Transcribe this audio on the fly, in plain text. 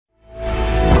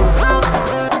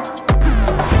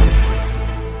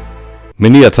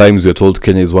Many a times we are told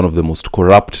Kenya is one of the most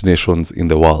corrupt nations in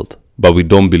the world, but we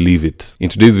don't believe it. In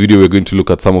today's video, we're going to look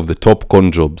at some of the top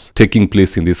con jobs taking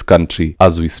place in this country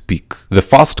as we speak. The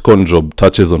first con job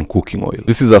touches on cooking oil.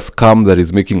 This is a scam that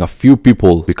is making a few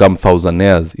people become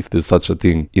thousandaires, if there's such a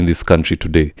thing, in this country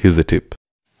today. Here's the tip.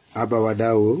 Hapa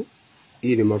wadau,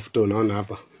 hii ni mafuta unaona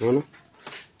hapa. Unaona?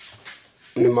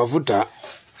 Ni mafuta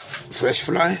fresh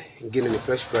fry, ingine ni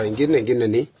fresh fry, ingine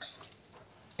ni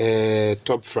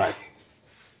top fry.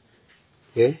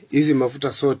 Hizi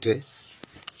mafuta sote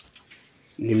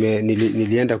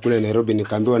nilienda kule Nairobi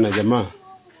nikaambiwa na jamaa.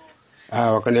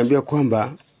 Wakaniambia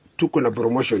kwamba tuko na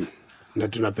promotion na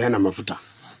tunapeana mafuta.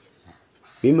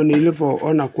 Mimi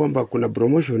nilipoona kwamba kuna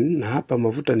promotion na hapa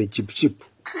mafuta ni cheap,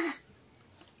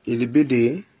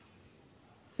 ilibidi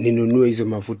ninunue hizo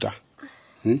mafuta.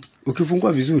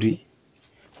 Ukifungua vizuri,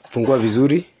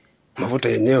 mafuta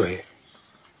yenyewe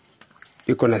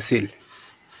iko na seal.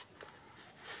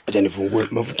 Acha nifungue.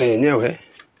 Mafuta yenyewe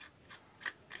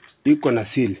iko na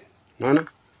seal. Unaona?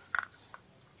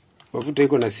 Mafuta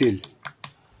iko na seal.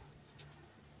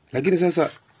 Lakini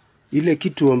sasa ile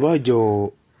kitu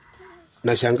ambacho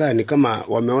nashangaa ni kama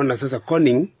wameona sasa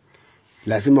conning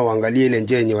lazima waangalie ile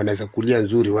njia yenye wanaweza kulia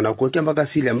nzuri. Wanakuwekea mpaka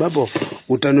seal ambapo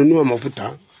utanunua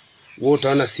mafuta, wewe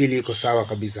utaona seal iko sawa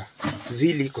kabisa.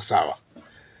 Seal iko sawa.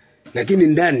 Lakini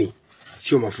ndani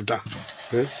sio mafuta.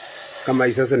 Kama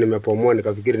hii sasa nimepomoa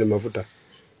nikafikiri ni mafuta.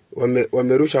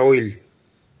 Wamerusha oil.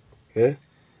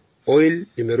 Oil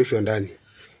imerushwa ndani.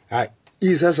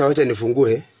 Hii sasa wacha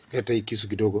nifungue, leta hii kisu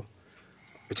kidogo.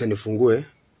 Wacha nifungue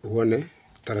uone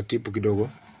taratibu kidogo.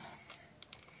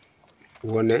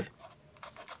 Uone.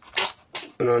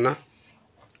 Unaona?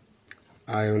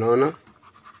 Haya unaona?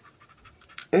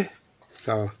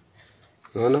 Sawa.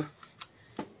 Unaona?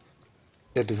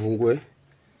 Ya tufungue.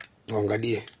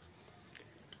 Tuangalie.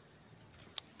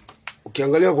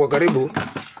 Ukiangalia kwa karibu,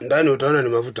 ndani utaona ni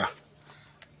mafuta.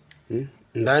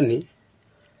 Ndani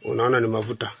unaona ni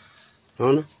mafuta.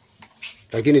 Unaona?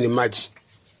 Lakini ni maji.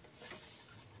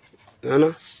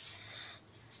 Unaona?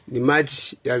 Ni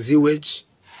maji ya sewage.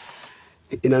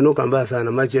 Inanuka mbaya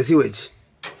sana, maji ya sewage.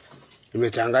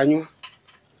 Imechanganywa.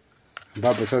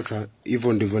 Ambapo sasa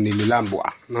hivyo ndivyo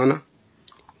nililambwa. Unaona?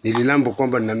 Nililambwa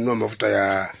kwamba ninanunua mafuta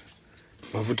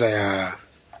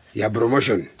ya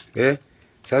promotion.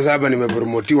 Sasa hapa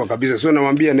nimepromotiwa kabisa. Sio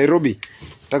nawaambia Nairobi,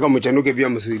 nataka mchanuke pia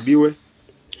msibiwe.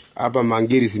 Hapa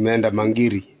mangiri zimeenda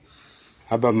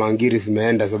Hapa mangiri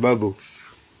zimeenda sababu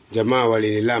jamaa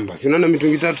walinilamba. Si unaona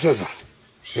mitungi tatu sasa?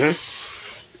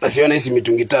 Na siona hizi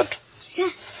mitungi tatu.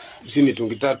 Hizi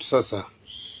mitungi tatu sasa.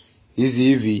 Hizi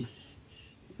hivi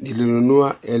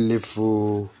nilinunua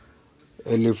elfu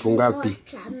ngapi?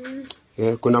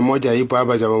 Kuna moja ipo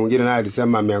hapa jamaa mwingine naye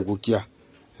alisema ameangukia.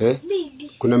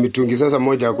 Kuna mitungi sasa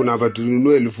moja hakuna hapa,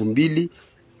 tulinunua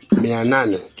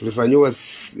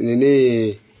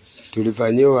 2,800.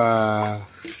 Tulifanywa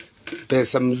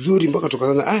pesa mzuri mpaka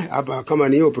tukasema hapa kama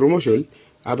ni hiyo promotion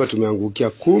hapa tumeangukia,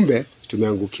 kumbe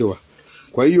tumeangukiwa.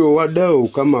 Kwa hiyo wadau,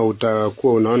 kama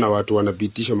utakuwa unaona watu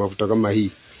wanapitisha mafuta kama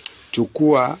hii,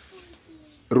 chukua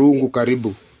rungu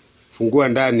karibu, fungua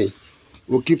ndani.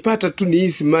 Ukipata tu ni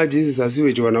hizi maji hizi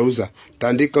sasiwe wanauza,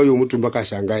 tandika huyo mtu mpaka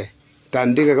ashangae.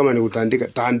 Tandika kama ni kutandika,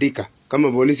 tandika.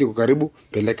 Kama polisi uko karibu,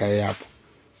 peleka yeye hapo.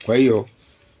 Kwa hiyo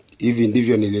hivi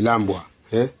ndivyo nililambwa,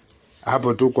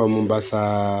 hapo tu kwa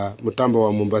Mombasa, mtambo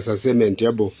wa Mombasa Cement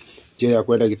hapo, ya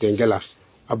kwenda Kitengela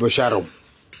hapo Sharon.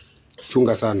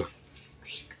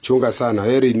 Chunga sana.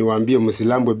 Heri niwaambie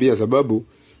msilambwe pia, sababu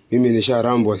mimi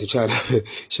nisharambwa,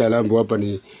 shalambwa hapa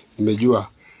nimejua.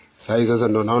 Sasa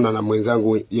ndo naona na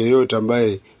mwenzangu yeyote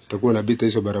ambaye utakuwa unapita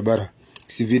hizo barabara.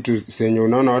 Si vitu senye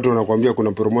unaona watu wanakuambia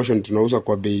kuna promotion tunauza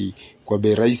kwa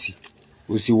bei rahisi,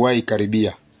 usiwahi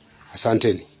karibia.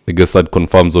 Asanteni. I guess that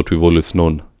confirms what we've always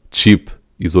known. Cheap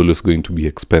is always going to be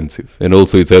expensive. And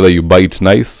also it's either you buy it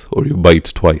nice or you buy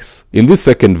it twice. In this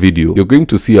second video, you're going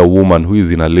to see a woman who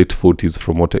is in her late 40s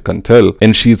from what I can tell,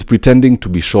 and she is pretending to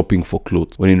be shopping for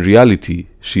clothes, when in reality,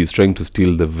 she is trying to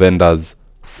steal the vendor's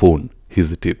phone. Here's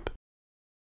the tip.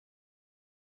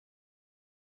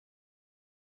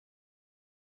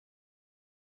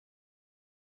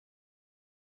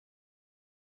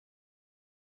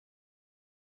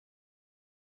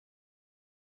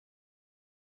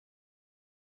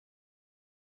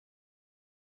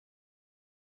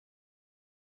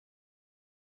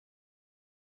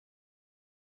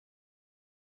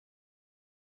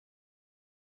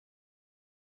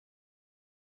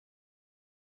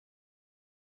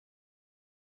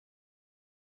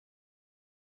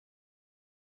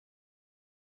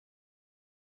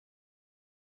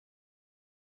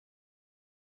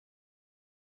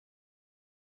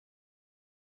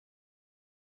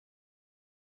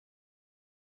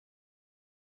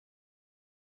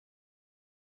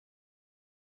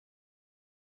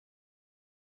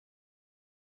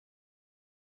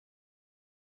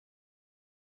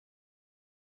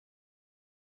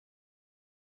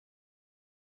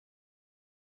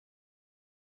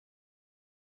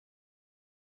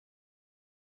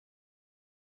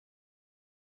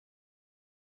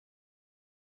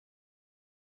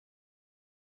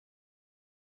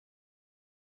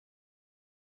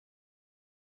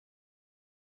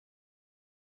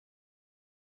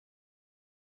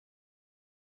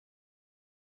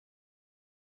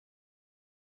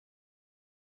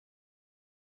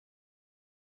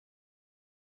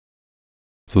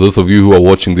 So those of you who are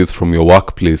watching this from your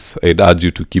workplace, I'd urge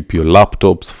you to keep your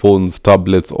laptops, phones,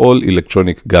 tablets, all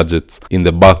electronic gadgets in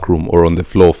the back room or on the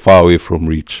floor far away from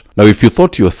reach. Now, if you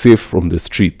thought you were safe from the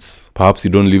streets, perhaps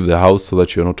you don't leave the house so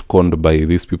that you're not conned by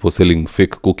these people selling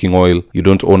fake cooking oil. You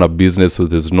don't own a business so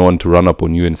there's no one to run up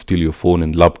on you and steal your phone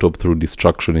and laptop through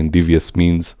distraction and devious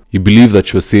means. You believe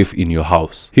that you're safe in your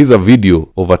house. Here's a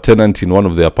video of a tenant in one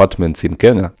of the apartments in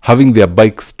Kenya having their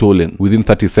bike stolen within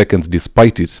 30 seconds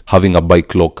despite it having a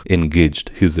bike lock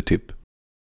engaged. Here's the tip.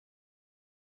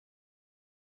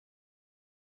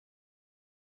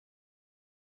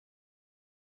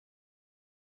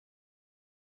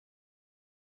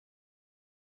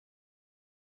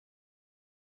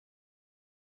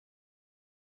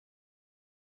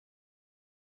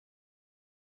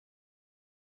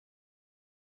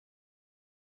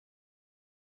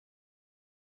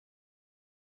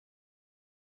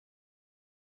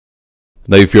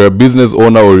 Now, if you're a business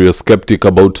owner or you're skeptic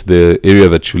about the area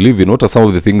that you live in, what are some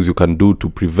of the things you can do to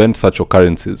prevent such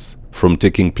occurrences from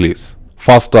taking place?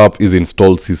 First up is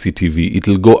install CCTV.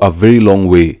 It'll go a very long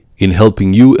way in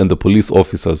helping you and the police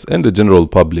officers and the general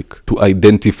public to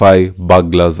identify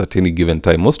burglars at any given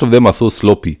time. Most of them are so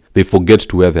sloppy, they forget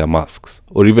to wear their masks,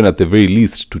 or even at the very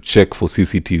least to check for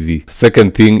CCTV.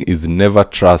 Second thing is never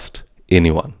trust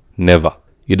anyone. Never.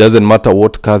 It doesn't matter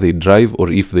what car they drive or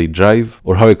if they drive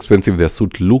or how expensive their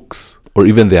suit looks or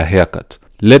even their haircut.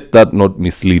 Let that not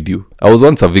mislead you. I was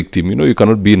once a victim. You know, you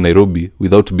cannot be in Nairobi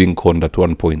without being conned at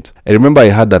one point. I remember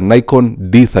I had a Nikon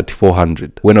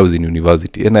D3400 when I was in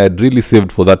university and I had really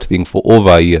saved for that thing for over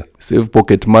a year. You save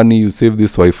pocket money, you save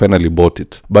this, so I finally bought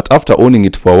it. But after owning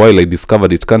it for a while, I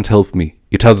discovered it can't help me.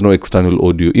 It has no external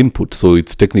audio input, so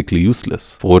it's technically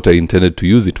useless for what I intended to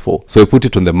use it for. So I put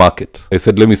it on the market. I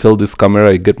said, let me sell this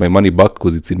camera, I get my money back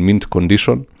because it's in mint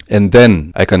condition. And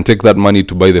then I can take that money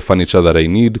to buy the furniture that I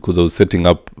need because I was setting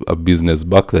up a business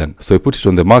back then. So I put it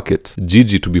on the market,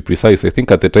 Gigi to be precise. I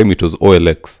think at the time it was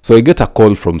OLX. So I get a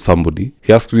call from somebody.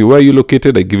 He asks me, where are you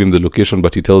located? I give him the location,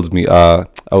 but he tells me, I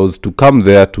was to come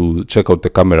there to check out the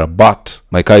camera, but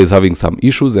my car is having some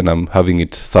issues and I'm having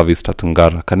it serviced at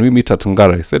Ngara. Can we meet at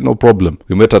Ngara? I said, no problem.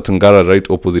 We met at Ngara right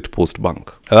opposite Post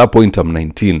Bank. At that point, I'm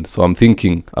 19. So I'm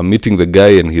thinking, I'm meeting the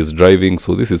guy and he's driving.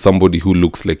 So this is somebody who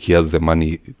looks like he has the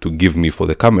money to give me for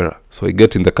the camera. So I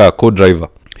get in the car, co-driver.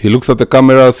 He looks at the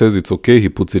camera, says it's okay. He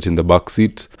puts it in the back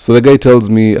seat. So the guy tells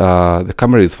me, the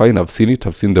camera is fine. I've seen it.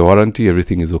 I've seen the warranty.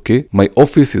 Everything is okay. My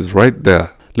office is right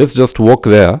there. Let's just walk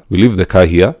there. We leave the car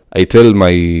here. I tell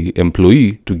my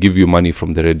employee to give you money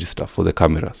from the register for the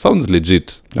camera. Sounds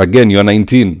legit. Again, you're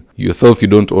 19. Yourself, you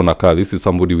don't own a car. This is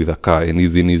somebody with a car and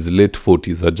he's in his late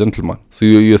 40s, a gentleman. So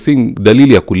you're seeing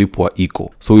dalili ya kulipwa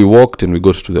iko. So we walked and we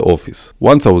got to the office.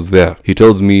 Once I was there, he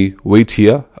tells me, wait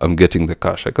here, I'm getting the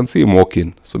cash. I can see him walk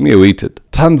in. So me, I waited.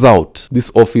 Turns out,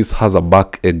 this office has a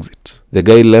back exit. The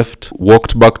guy left,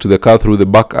 walked back to the car through the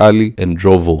back alley and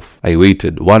drove off. I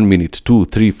waited 1 minute, 2,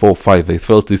 3, 4, 5. I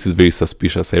felt this is very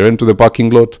suspicious. I ran to the parking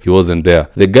lot. He wasn't there.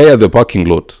 The guy at the parking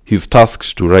lot, he's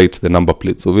tasked to write the number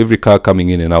plates of every car coming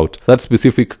in and out. That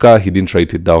specific car, he didn't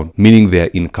write it down, meaning they're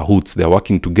in cahoots. They're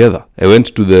working together. I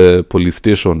went to the police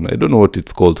station. I don't know what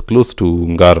it's called, close to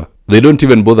Ngara. They don't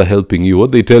even bother helping you.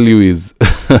 What they tell you is,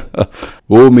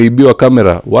 oh, umeibiwa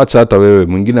camera, watch hata wewe,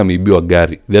 mwingine ameibiwa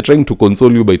gari. They're trying to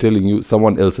console you by telling you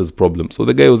someone else's problem. So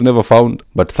the guy was never found,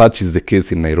 but such is the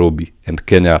case in Nairobi and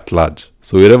Kenya at large.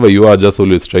 So wherever you are, just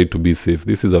always try to be safe.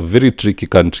 This is a very tricky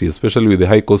country, especially with the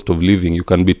high cost of living. You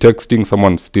can be texting,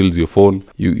 someone steals your phone,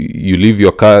 you leave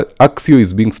your car. Axio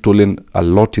is being stolen a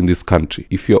lot in this country.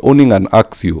 If you're owning an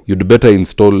Axio, you'd better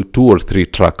install 2 or 3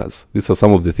 trackers. These are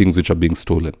some of the things which are being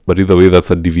stolen. But either way,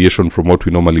 that's a deviation from what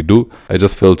we normally do. I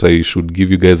just felt I should give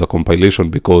you guys a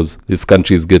compilation because this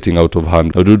country is getting out of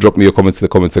hand. Now do drop me your comments in the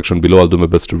comment section below. I'll do my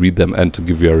best to read them and to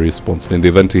give you a response. And in the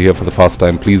event you're here for the first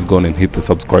time, please go on and hit the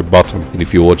subscribe button. And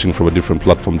if you're watching from a different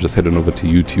platform, just head on over to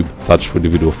YouTube, search for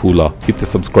mzitowafula, hit the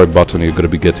subscribe button. You're going to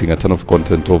be getting a ton of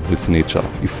content of this nature.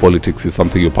 If politics is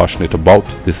something you're passionate about,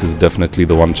 this is definitely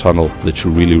the one channel that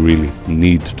you really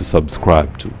need to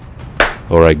subscribe to.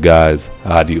 Alright guys,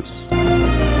 adios.